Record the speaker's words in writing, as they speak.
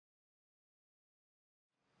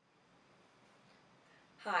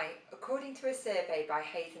Hi, according to a survey by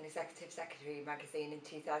Hayes and Executive Secretary magazine in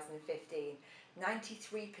 2015,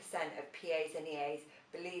 93% of PAs and EAs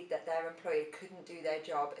believed that their employer couldn't do their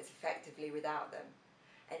job as effectively without them,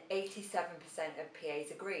 and 87% of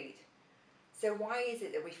PAs agreed. So why is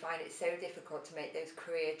it that we find it so difficult to make those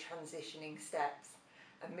career transitioning steps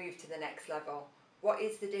and move to the next level? What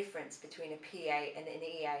is the difference between a PA and an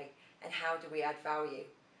EA, and how do we add value?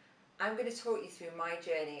 I'm going to talk you through my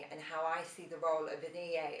journey and how I see the role of an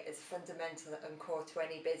EA as fundamental and core to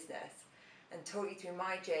any business, and talk you through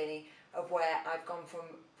my journey of where I've gone from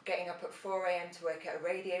getting up at 4 a.m. to work at a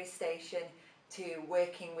radio station, to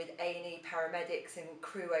working with A&E paramedics and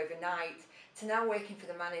crew overnight, to now working for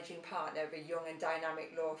the managing partner of a young and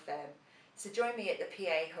dynamic law firm. So join me at the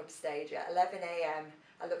PA Hub stage at 11 a.m.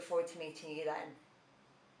 I look forward to meeting you then.